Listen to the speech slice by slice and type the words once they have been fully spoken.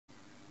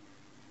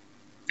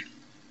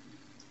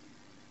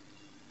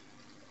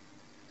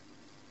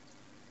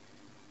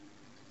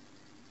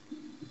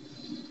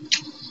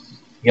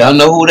Y'all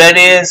know who that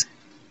is?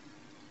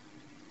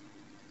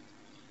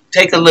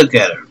 Take a look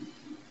at her.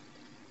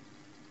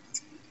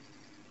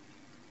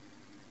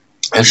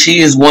 And she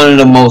is one of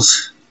the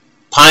most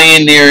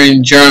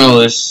pioneering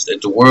journalists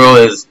that the world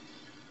has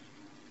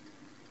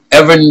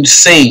ever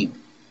seen.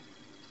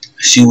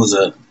 She was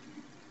a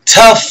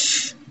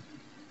tough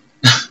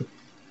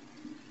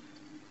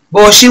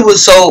boy. She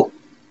was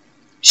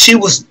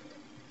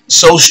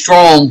so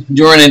strong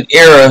during an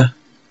era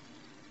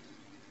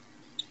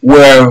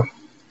where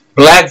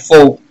black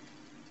folk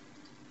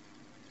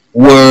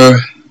were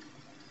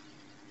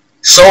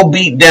so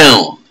beat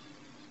down.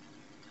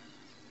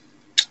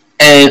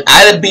 And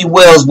Ida B.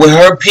 Wells, with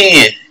her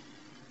pen,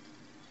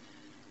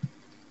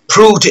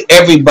 proved to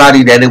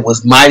everybody that it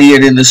was mightier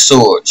than the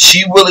sword.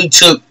 She really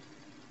took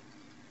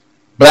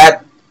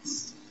black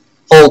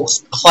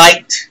folks'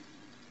 plight,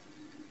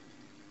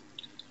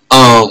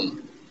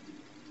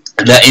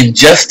 the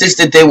injustice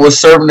that they were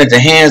serving at the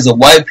hands of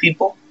white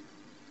people,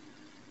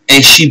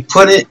 and she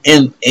put it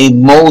in a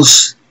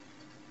most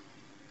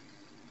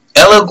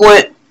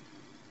eloquent,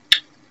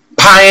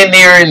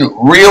 pioneering,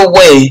 real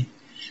way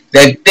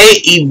that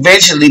they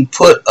eventually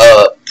put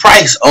a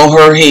price on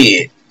her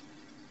head,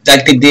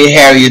 like they did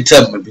Harriet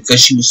Tubman, because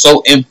she was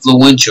so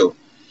influential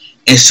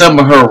in some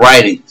of her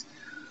writings.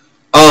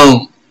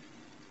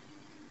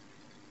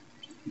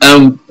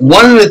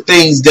 One of the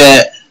things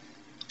that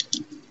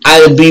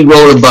Ida B.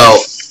 wrote about,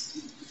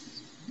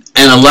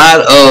 and a lot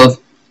of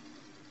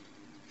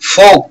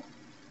folk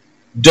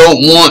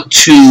don't want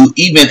to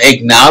even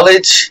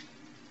acknowledge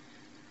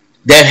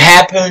that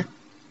happened,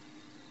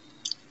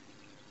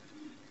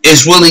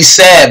 it's really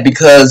sad,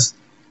 because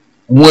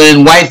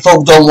when white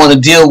folk don't want to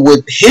deal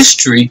with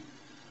history,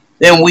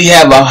 then we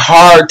have a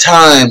hard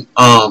time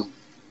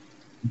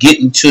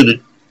getting to the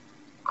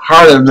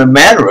heart of the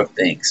matter of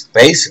things,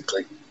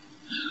 basically.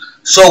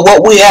 So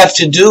what we have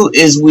to do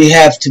is we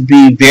have to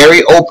be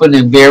very open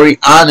and very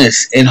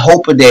honest, and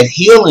hoping that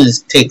healing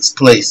takes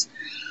place,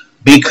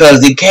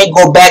 because they can't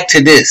go back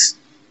to this.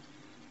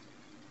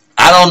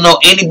 I don't know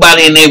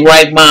anybody in their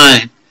right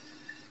mind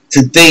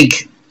to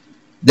think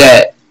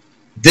that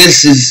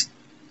this is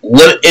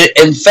what,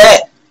 in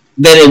fact,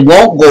 that it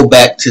won't go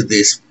back to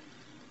this,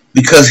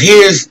 because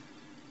here's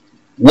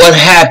what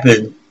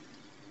happened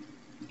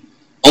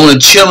on a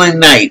chilling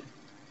night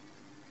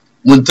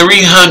when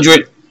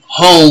 300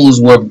 homes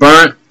were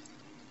burnt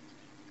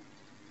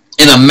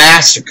in a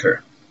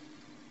massacre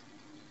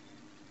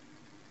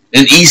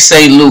in East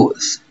St.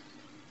 Louis.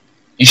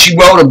 And she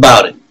wrote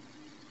about it.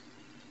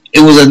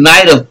 It was a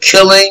night of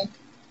killing,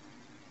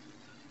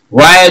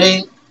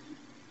 rioting,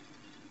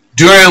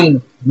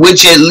 during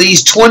which at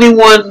least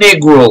 21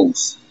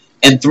 Negroes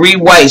and 3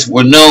 whites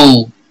were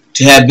known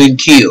to have been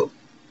killed.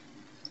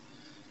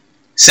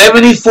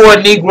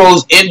 74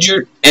 Negroes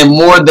injured, and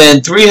more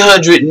than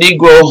 300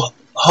 Negro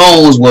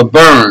homes were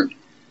burned.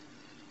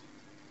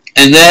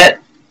 And that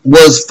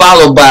was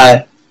followed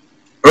by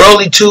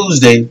early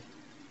Tuesday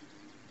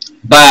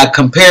by a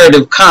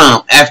comparative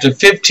calm after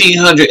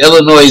 1,500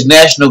 Illinois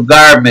National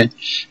Guardmen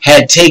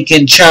had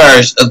taken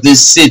charge of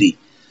this city.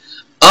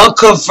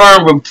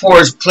 Unconfirmed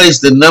reports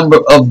placed the number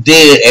of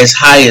dead as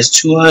high as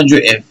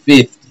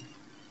 250.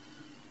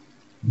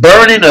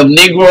 Burning of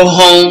Negro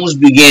homes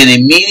began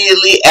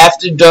immediately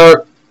after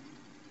dark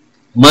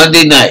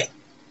Monday night.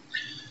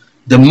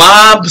 The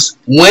mobs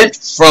went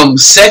from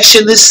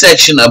section to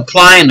section,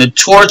 applying the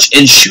torch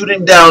and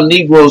shooting down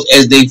Negroes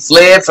as they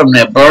fled from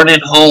their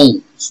burning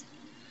homes.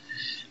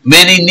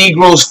 Many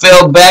Negroes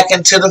fell back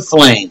into the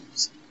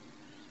flames.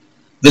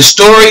 The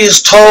story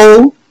is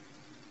told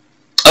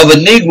of a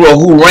Negro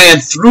who ran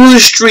through the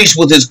streets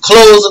with his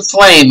clothes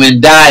aflame and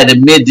died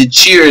amid the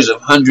cheers of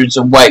hundreds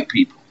of white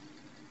people.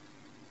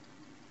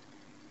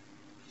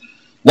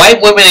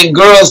 White women and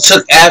girls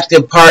took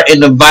active part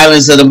in the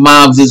violence of the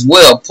mobs as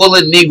well,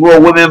 pulling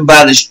Negro women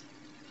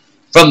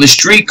from the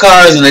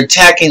streetcars and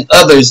attacking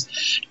others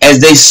as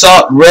they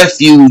sought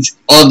refuge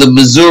on the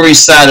Missouri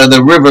side of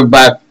the river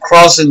by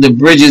crossing the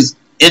bridges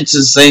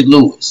into St.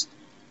 Louis.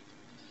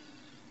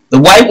 The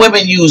white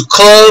women used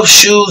clubs,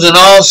 shoes, and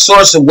all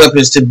sorts of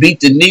weapons to beat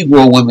the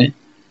Negro women,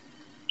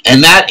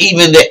 and not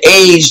even the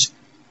aged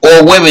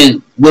or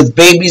women with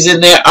babies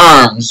in their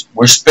arms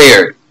were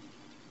spared.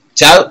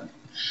 So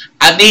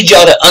I need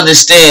y'all to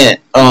understand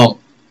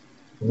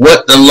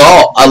what the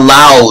law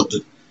allowed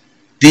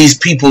these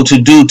people to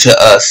do to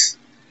us,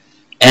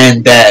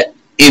 and that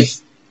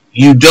if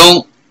you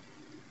got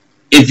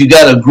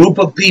a group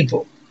of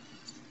people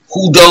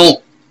who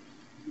don't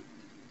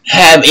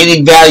have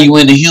any value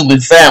in the human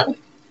family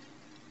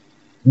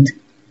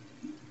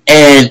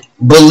and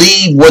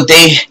believe what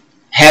they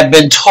have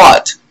been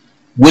taught,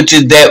 which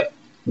is that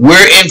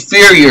we're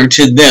inferior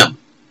to them.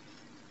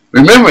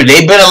 Remember,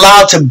 they've been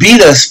allowed to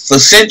beat us for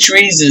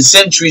centuries and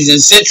centuries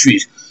and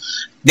centuries.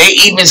 They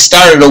even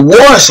started a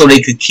war so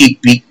they could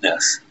keep beating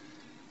us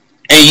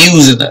and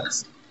using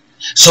us.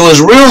 So it's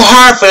real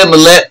hard for them to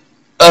let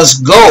us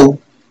go,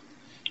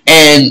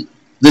 and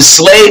the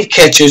slave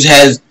catchers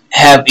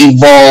have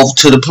evolved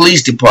to the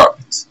police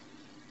departments.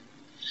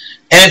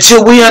 And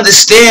until we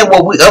understand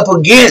what we up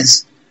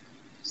against,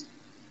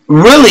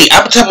 really,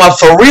 I'm talking about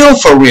for real,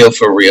 for real,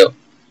 for real,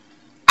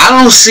 I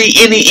don't see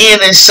any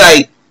end in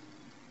sight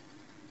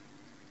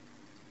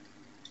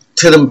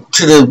to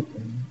the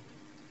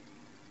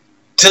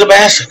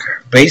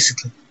massacre,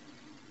 basically.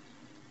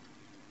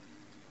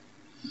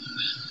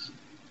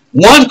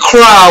 One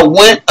crowd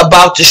went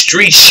about the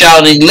streets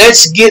shouting,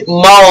 "Let's get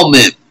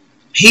Malman.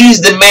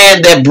 He's the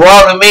man that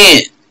brought him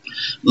in.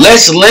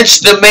 Let's lynch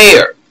the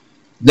mayor."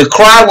 The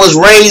cry was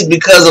raised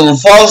because of a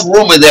false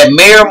rumor that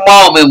Mayor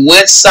Malman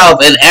went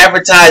south and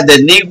advertised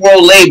that Negro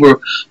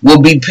labor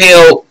will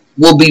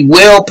be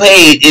well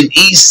paid in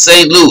East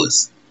St.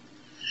 Louis.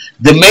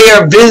 The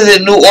mayor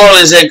visited New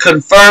Orleans and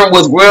confirmed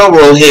with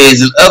railroad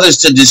heads and others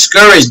to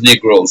discourage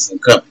Negroes from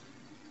coming.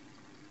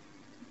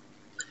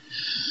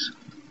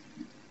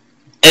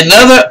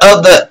 Another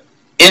of the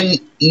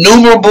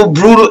innumerable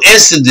brutal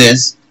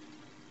incidents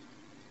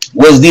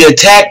was the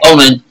attack on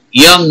a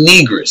young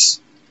negress.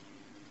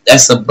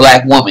 That's a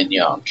black woman,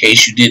 y'all, in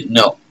case you didn't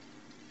know.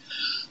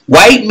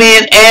 White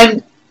men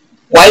and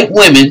white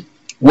women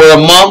were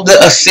among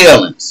the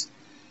assailants.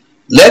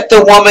 "Let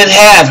the woman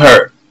have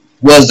her,"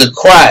 was the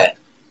cry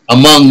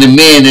among the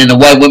men, and the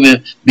white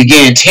women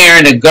began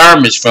tearing the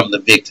garments from the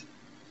victim.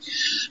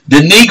 The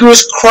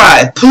negress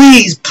cried,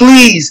 "Please,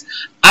 please,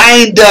 I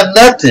ain't done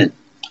nothing,"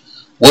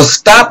 was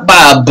stopped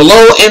by a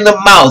blow in the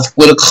mouth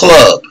with a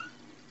club.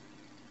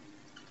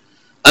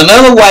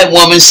 Another white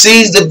woman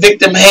seized the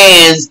victim's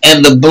hands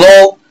and the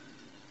blow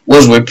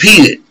was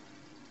repeated.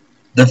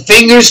 The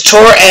fingers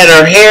tore at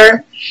her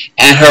hair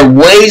and her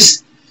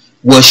waist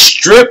was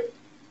stripped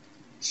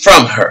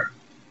from her.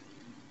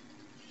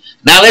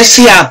 "Now let's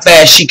see how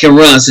fast she can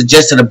run,"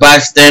 suggested a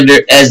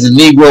bystander as the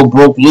Negro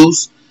broke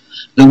loose.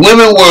 The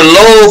women were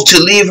loath to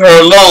leave her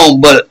alone,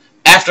 but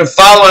after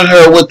following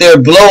her with their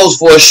blows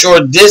for a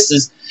short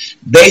distance,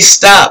 they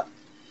stopped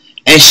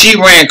and she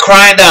ran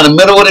crying down the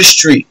middle of the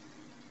street.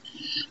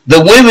 The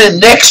women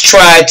next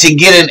tried to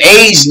get an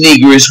aged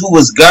negress who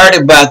was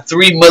guarded by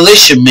 3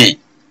 militiamen.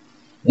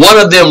 One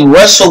of them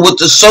wrestled with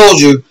the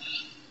soldier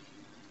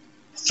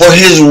for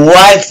his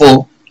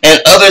rifle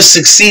and others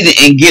succeeded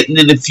in getting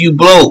in a few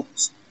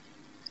blows.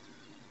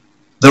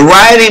 The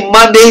rioting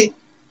Monday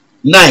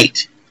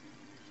night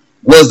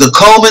was the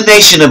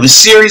culmination of a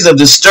series of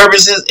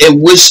disturbances in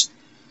which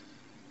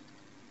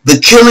the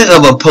killing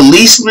of a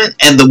policeman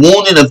and the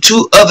wounding of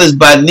 2 others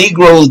by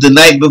Negroes the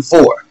night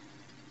before.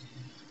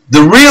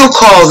 The real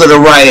cause of the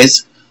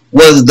riots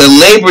was the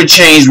labor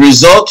change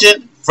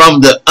resulting from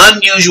the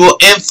unusual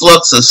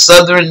influx of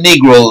Southern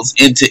Negroes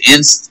into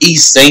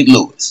East St.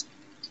 Louis.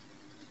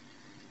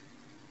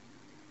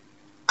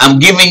 I'm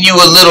giving you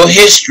a little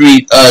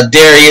history,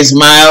 Darius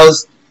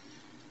Miles,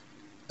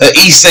 of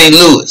East St.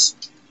 Louis,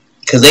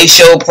 because they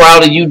show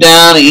proud of you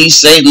down in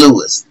East St.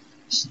 Louis.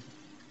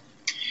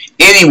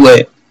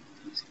 Anyway,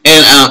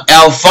 and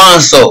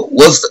Alfonso,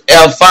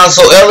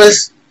 Alfonso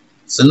Ellis?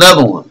 It's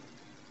another one.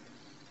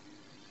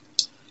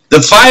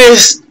 The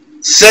fires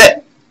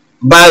set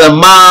by the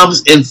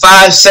mobs in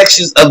 5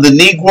 sections of the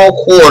Negro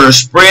Quarter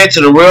spread to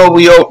the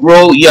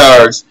railroad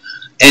yards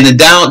and the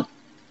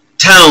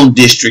downtown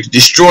districts,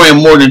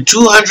 destroying more than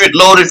 200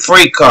 loaded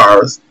freight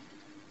cars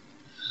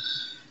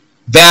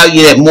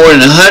valued at more than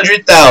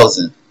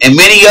 $100,000 and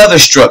many other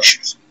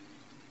structures.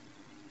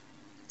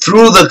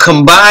 Through the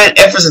combined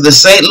efforts of the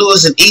St.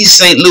 Louis and East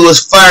St. Louis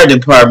fire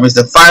departments,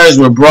 the fires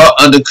were brought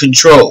under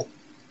control.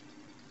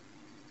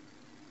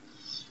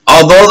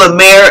 Although the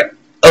mayor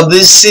of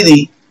this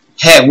city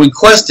had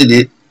requested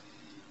it,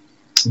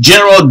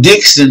 General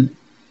Dixon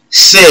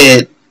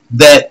said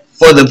that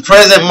for the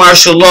present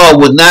martial law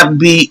would not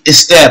be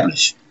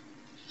established.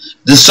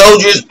 The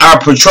soldiers are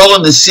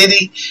patrolling the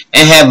city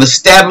and have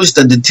established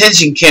a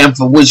detention camp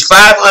for which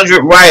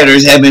 500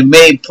 rioters have been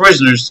made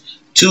prisoners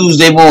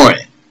Tuesday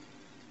morning.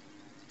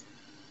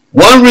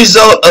 One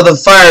result of the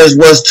fires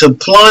was to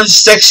plunge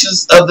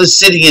sections of the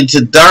city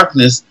into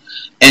darkness,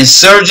 and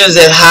surgeons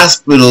at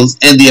hospitals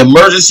and the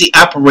emergency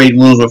operating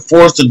rooms were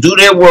forced to do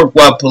their work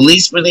while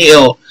policemen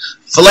held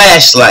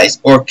flashlights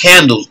or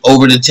candles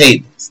over the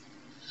tables.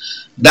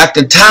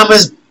 Dr.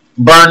 Thomas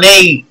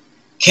Barnett,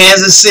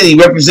 Kansas City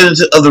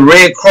representative of the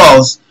Red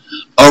Cross,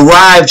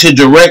 arrived to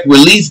direct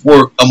relief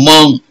work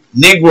among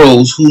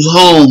Negroes whose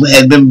home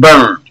had been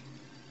burned.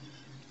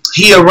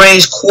 He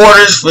arranged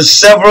quarters for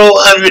several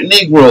hundred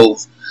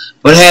Negroes,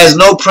 but has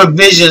no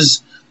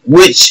provisions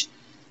with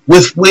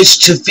which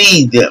to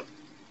feed them.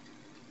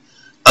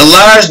 A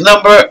large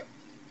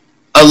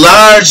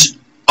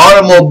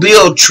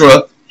automobile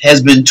truck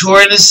has been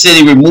touring the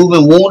city,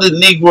 removing wounded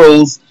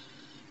Negroes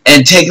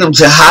and taking them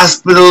to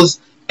hospitals,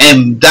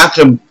 and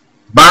Dr.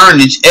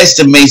 Barnett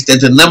estimates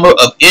that the number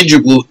of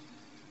injured will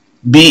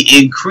be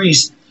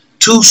increased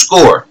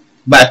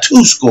by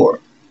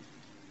 200.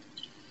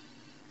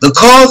 The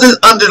causes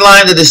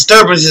underlying the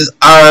disturbances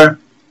are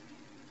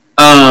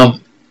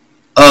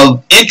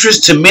of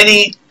interest to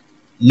many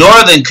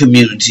northern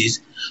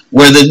communities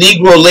where the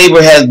Negro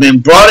labor has been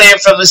brought in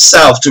from the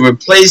South to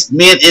replace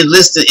men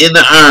enlisted in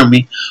the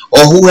Army or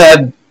who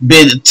have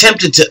been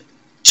attempted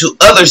to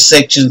other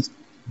sections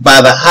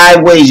by the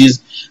high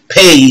wages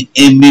paid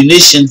in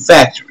munition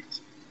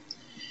factories.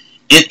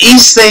 In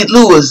East St.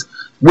 Louis,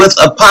 with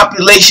a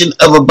population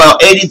of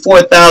about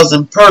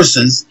 84,000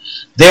 persons,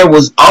 there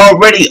was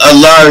already a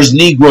large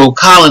Negro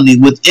colony,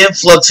 with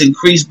influx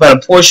increased by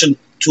the portion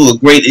to a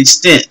great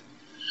extent.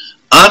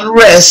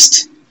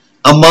 Unrest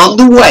among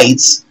the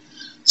whites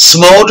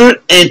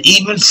smoldered and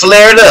even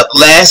flared up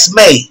last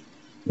May,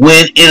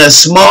 when in a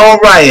small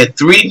riot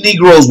 3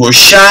 Negroes were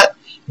shot,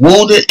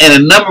 wounded, and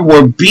a number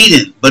were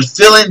beaten, but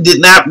feeling did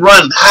not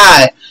run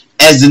high,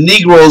 as the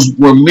Negroes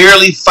were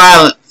merely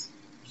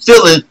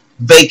filling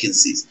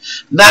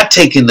vacancies, not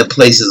taking the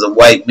places of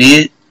white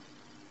men.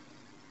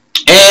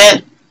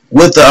 And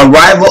with the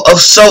arrival of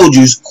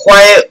soldiers,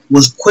 quiet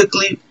was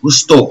quickly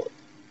restored.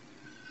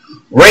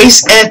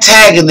 Race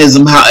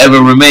antagonism,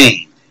 however,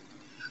 remained.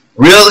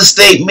 Real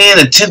estate men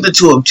attempted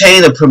to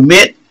obtain a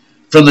permit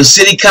from the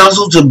city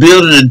council to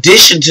build an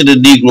addition to the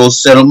Negro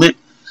settlement,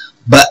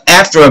 but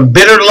after a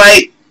bitter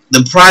light,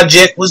 the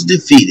project was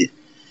defeated.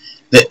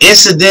 The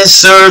incident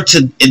served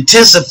to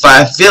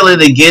intensify the feelings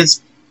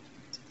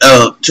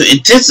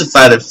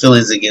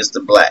against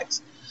the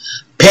blacks.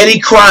 Petty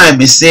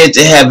crime is said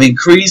to have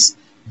increased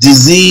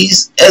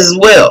disease as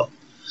well.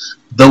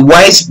 The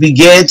whites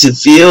began to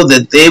feel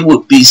that they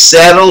would be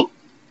saddled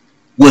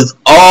with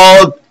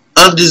all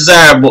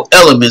undesirable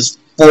elements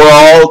for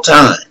all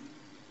time.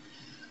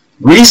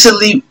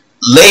 Recently,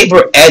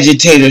 labor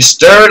agitators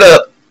stirred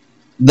up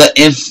the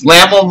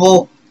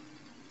inflammable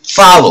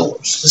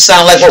followers. It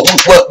sounds like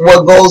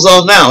what goes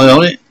on now,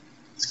 don't it?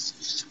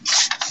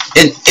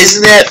 And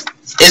isn't that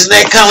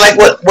kind of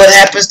like what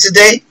happens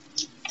today,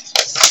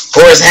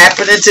 or is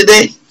happening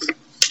today?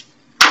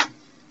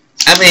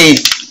 I mean,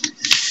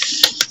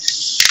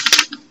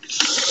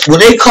 when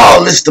they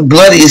call this the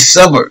bloodiest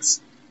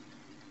summers,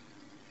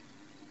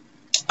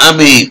 I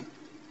mean,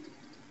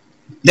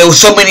 there were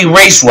so many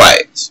race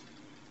riots.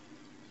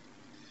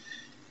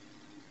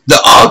 The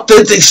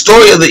authentic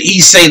story of the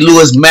East St.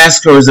 Louis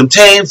massacre is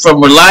obtained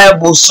from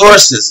reliable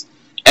sources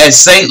at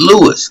St.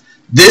 Louis.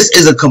 This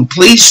is a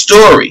complete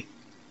story.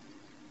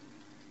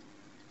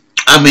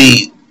 I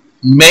mean,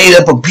 made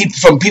up of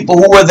people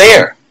who were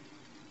there,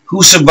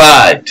 who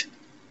survived.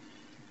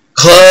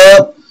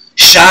 Clubbed,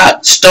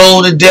 shot,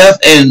 stoned to death,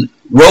 and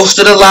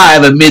roasted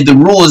alive amid the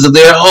ruins of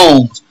their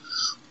homes,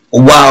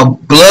 while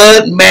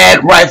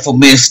blood-mad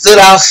riflemen stood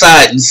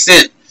outside and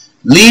sent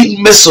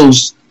leading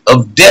missiles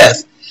of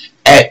death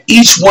at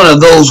each one of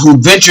those who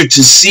ventured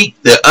to seek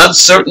the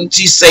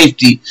uncertainty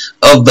safety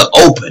of the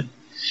open.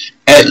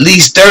 At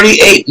least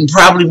 38 and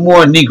probably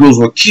more Negroes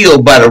were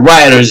killed by the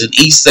rioters in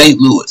East St.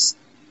 Louis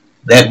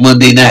that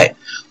Monday night,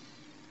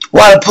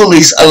 while the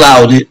police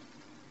allowed it.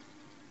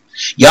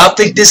 Y'all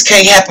think this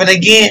can't happen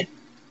again?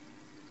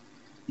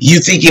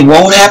 You think it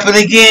won't happen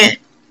again?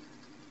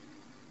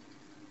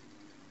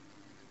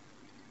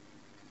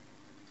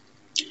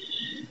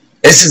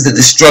 This is the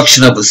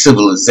destruction of a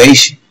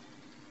civilization.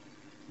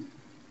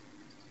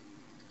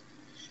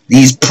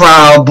 These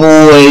Proud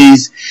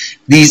Boys,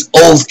 these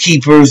Oath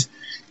Keepers,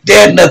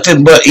 they're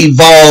nothing but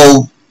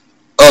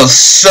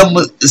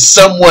somewhat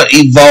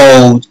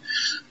evolved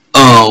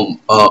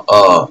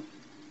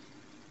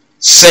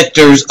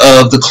sectors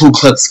of the Ku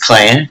Klux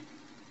Klan.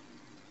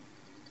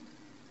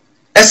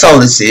 That's all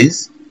this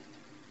is.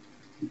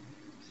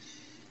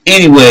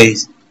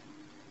 Anyways,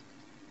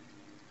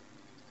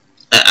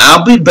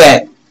 I'll be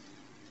back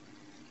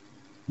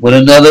with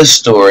another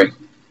story,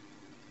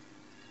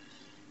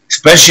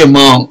 especially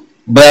among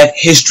Black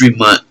History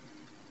Month,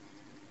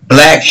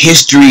 Black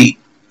History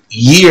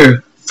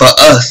Year for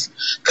us,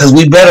 because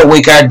we better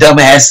wake our dumb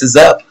asses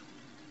up.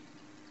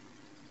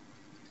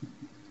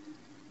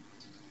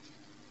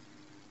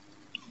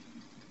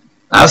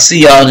 I'll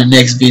see y'all in the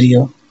next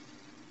video.